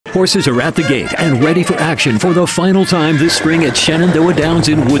Horses are at the gate and ready for action for the final time this spring at Shenandoah Downs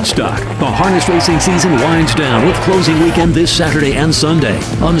in Woodstock. The harness racing season winds down with closing weekend this Saturday and Sunday.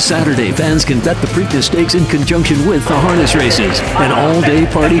 On Saturday, fans can bet the Preakness Stakes in conjunction with the harness races. An all-day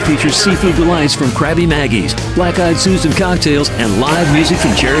party features seafood delights from Krabby Maggie's, Black-Eyed Susan cocktails, and live music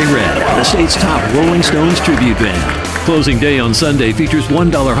from Cherry Red, the state's top Rolling Stones tribute band. Closing day on Sunday features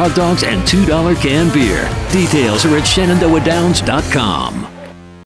 $1 hot dogs and $2 canned beer. Details are at ShenandoahDowns.com.